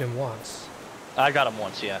Nice. stabbed him once. I got him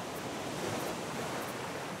once, yeah.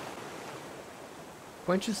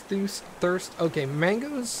 Quenches thirst. Okay,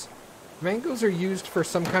 mangoes. Mangoes are used for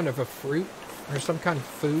some kind of a fruit or some kind of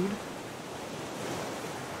food.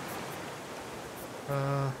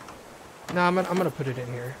 No, I'm gonna put it in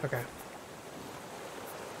here. Okay.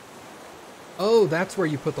 Oh, that's where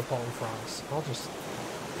you put the palm fronds.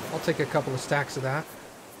 I'll take a couple of stacks of that.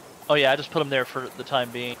 Oh yeah, I just put them there for the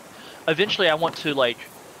time being. Eventually, I want to like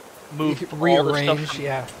move all the Rearrange, stuff.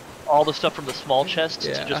 yeah. All the stuff from the small chests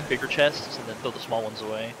Yeah. to just bigger chests, and then throw the small ones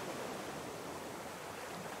away.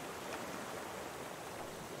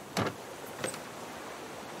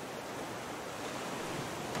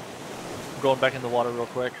 I'm going back in the water real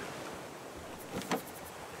quick.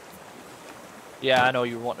 Yeah, I know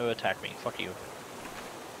you want to attack me. Fuck you.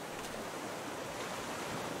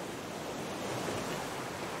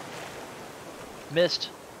 Missed.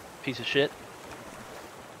 Piece of shit.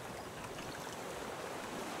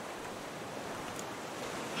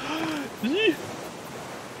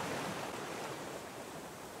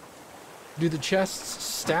 Do the chests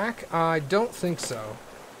stack? I don't think so.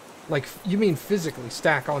 Like, you mean physically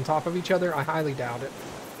stack on top of each other? I highly doubt it.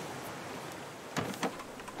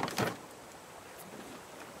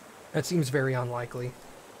 That seems very unlikely.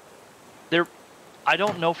 I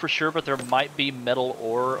don't know for sure, but there might be metal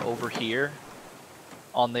ore over here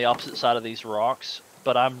on the opposite side of these rocks,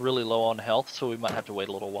 but I'm really low on health, so we might have to wait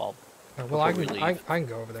a little while. Well, I before we can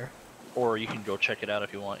go over there. Or you can go check it out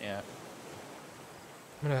if you want, yeah.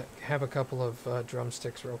 I'm gonna have a couple of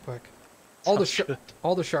drumsticks real quick. All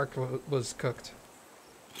the shark was cooked.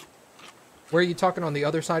 Where are you talking, on the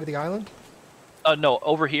other side of the island? No,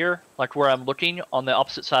 over here, like where I'm looking, on the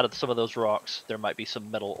opposite side of some of those rocks, there might be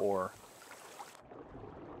some metal ore.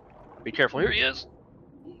 Be careful, here he is!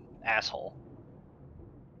 Asshole.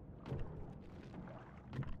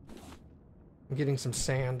 I'm getting some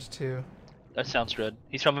sand, too. That sounds good.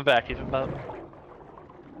 He's coming back, he's about...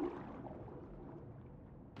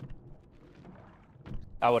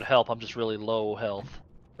 I would help, I'm just really low health.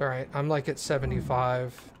 Alright, I'm like at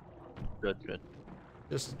 75. Good, good.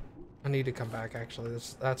 Just, I need to come back, actually.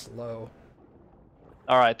 That's low.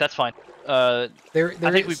 Alright, that's fine. I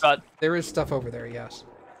think we've got... There is stuff over there, yes.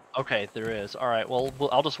 Okay, there is. Alright, well,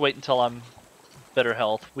 I'll just wait until I'm better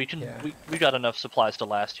health. We can Yeah. we got enough supplies to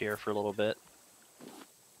last here for a little bit.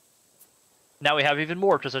 Now we have even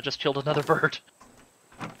more because I just killed another bird.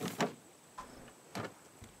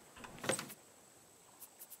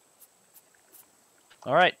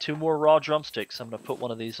 All right, 2 more raw drumsticks. I'm gonna put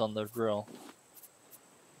one of these on the grill.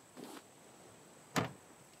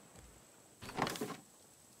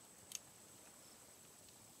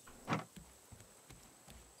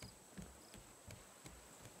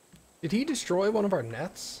 Did he destroy one of our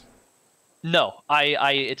nets? No,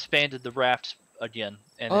 I expanded the raft again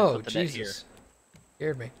and then Oh, put the net here. Jesus.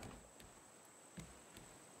 Scared me.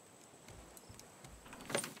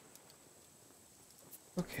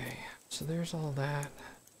 Okay, so there's all that.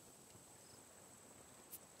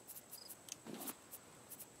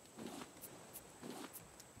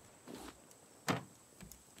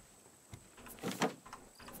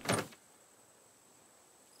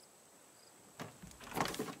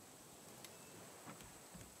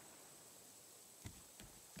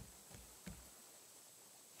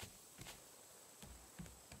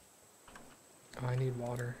 Oh, I need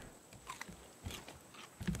water.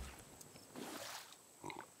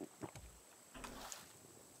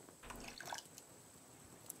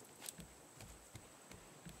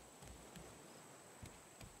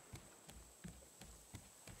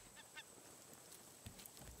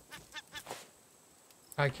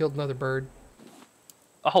 I killed another bird.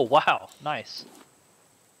 Oh wow, nice.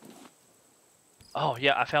 Oh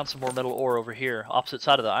yeah, I found some more metal ore over here, opposite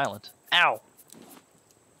side of the island. Ow!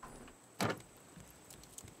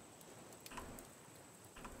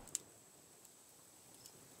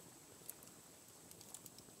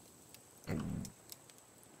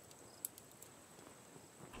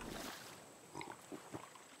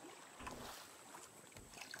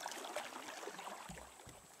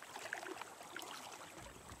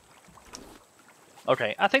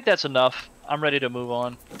 Okay, I think that's enough. I'm ready to move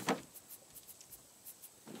on.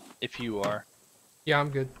 If you are. Yeah, I'm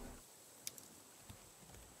good.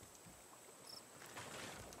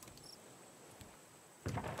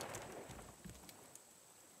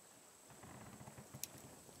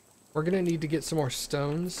 We're gonna need to get some more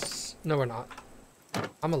stones. No, we're not.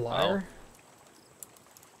 I'm a liar.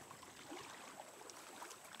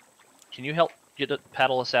 Can you help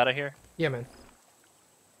paddle us out of here? Yeah, man.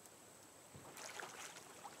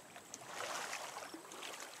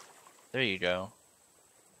 There you go.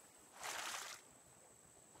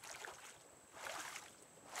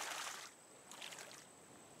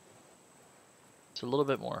 It's a little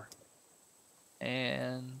bit more.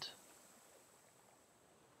 And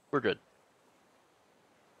we're good.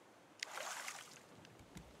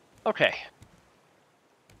 Okay.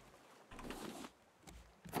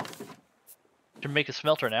 Can make a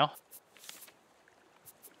smelter now.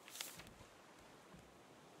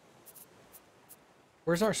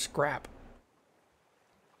 Where's our scrap?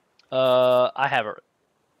 I have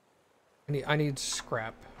it. I need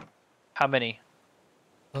scrap. How many?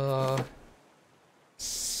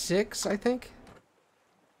 6, I think.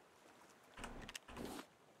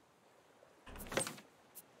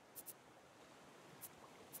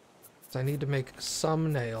 So I need to make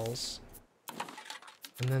some nails.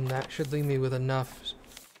 And then that should leave me with enough.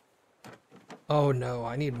 Oh no,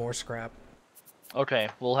 I need more scrap. Okay,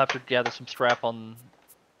 we'll have to gather some scrap from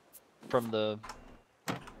the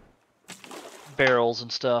barrels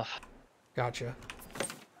and stuff. Gotcha.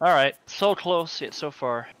 Alright, so close yet so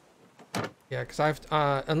far. Yeah, because I've,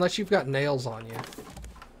 unless you've got nails on you.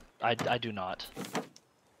 I do not.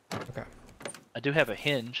 Okay. I do have a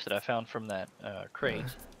hinge that I found from that crate.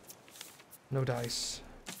 No dice.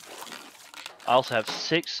 I also have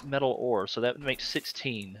 6 metal ore, so that would make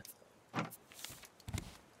 16.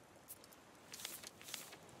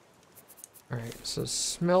 Alright, so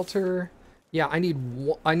smelter. Yeah, I need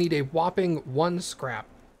a whopping 1 scrap.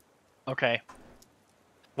 Okay.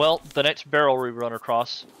 Well, the next barrel we run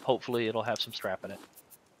across, hopefully it'll have some scrap in it.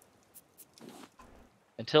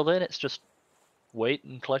 Until then, it's just wait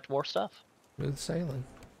and collect more stuff. Smooth sailing.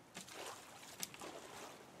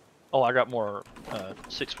 Oh, I got more,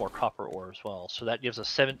 6 more copper ore as well. So that gives us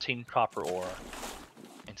 17 copper ore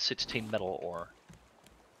and 16 metal ore.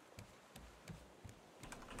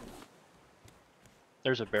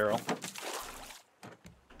 There's a barrel.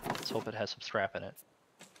 Let's hope it has some scrap in it.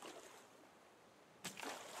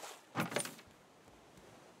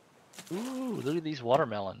 Ooh, look at these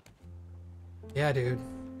watermelon. Yeah, dude.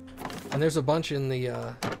 And there's a bunch in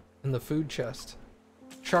the food chest.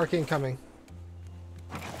 Shark incoming.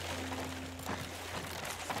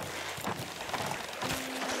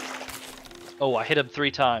 Oh, I hit him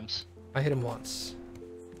 3 times. I hit him once.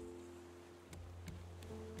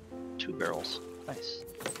 2 barrels. Nice.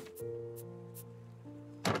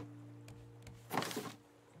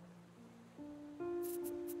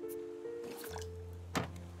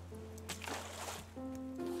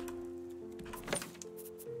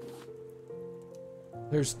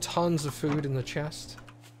 There's tons of food in the chest.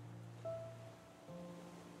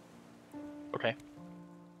 Okay.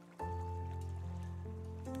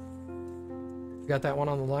 You got that one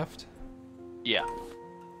on the left? Yeah.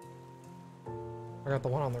 I got the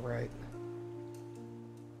one on the right.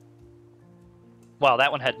 Wow,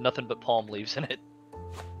 that one had nothing but palm leaves in it.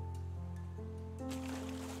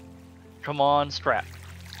 Come on, strap.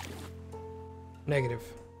 Negative.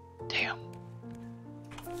 Damn.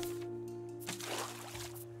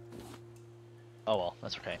 Oh well,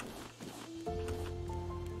 that's okay.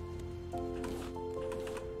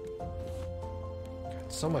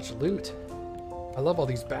 So much loot. I love all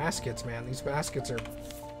these baskets, man. These baskets are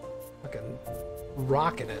fucking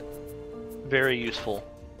rocking it. Very useful.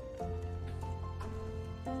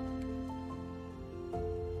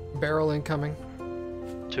 Barrel incoming.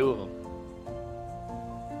 2 of them.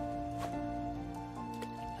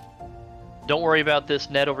 Don't worry about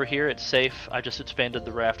this net over here, it's safe. I just expanded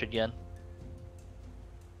the raft again.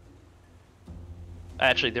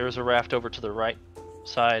 Actually, there is a raft over to the right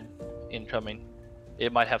side incoming.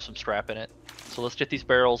 It might have some scrap in it. So let's get these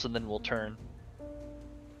barrels and then we'll turn.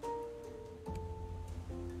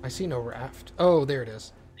 I see no raft. Oh, there it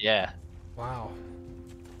is. Yeah. Wow.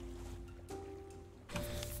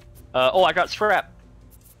 Oh, I got scrap.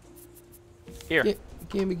 Here.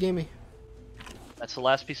 Gimme. That's the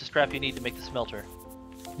last piece of scrap you need to make the smelter.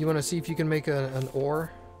 You want to see if you can make an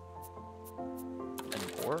ore? An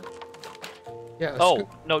ore? Yeah. Oh,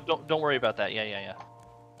 no, don't worry about that. Yeah.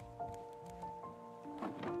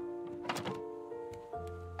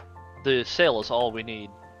 The sail is all we need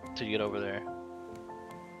to get over there.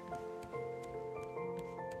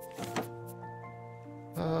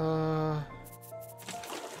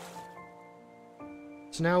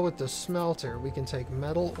 So now with the smelter, we can take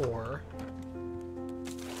metal ore.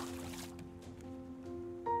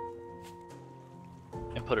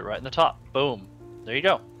 And put it right in the top. Boom. There you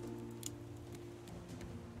go.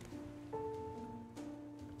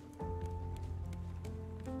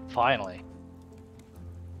 Finally.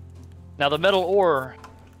 Now the metal ore...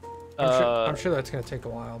 I'm sure that's going to take a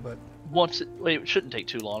while, but... It shouldn't take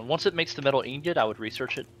too long. Once it makes the metal ingot, I would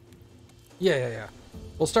research it. Yeah.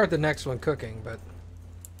 We'll start the next one cooking, but...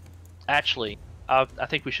 Actually, I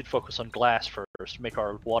think we should focus on glass first. Make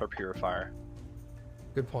our water purifier.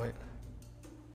 Good point.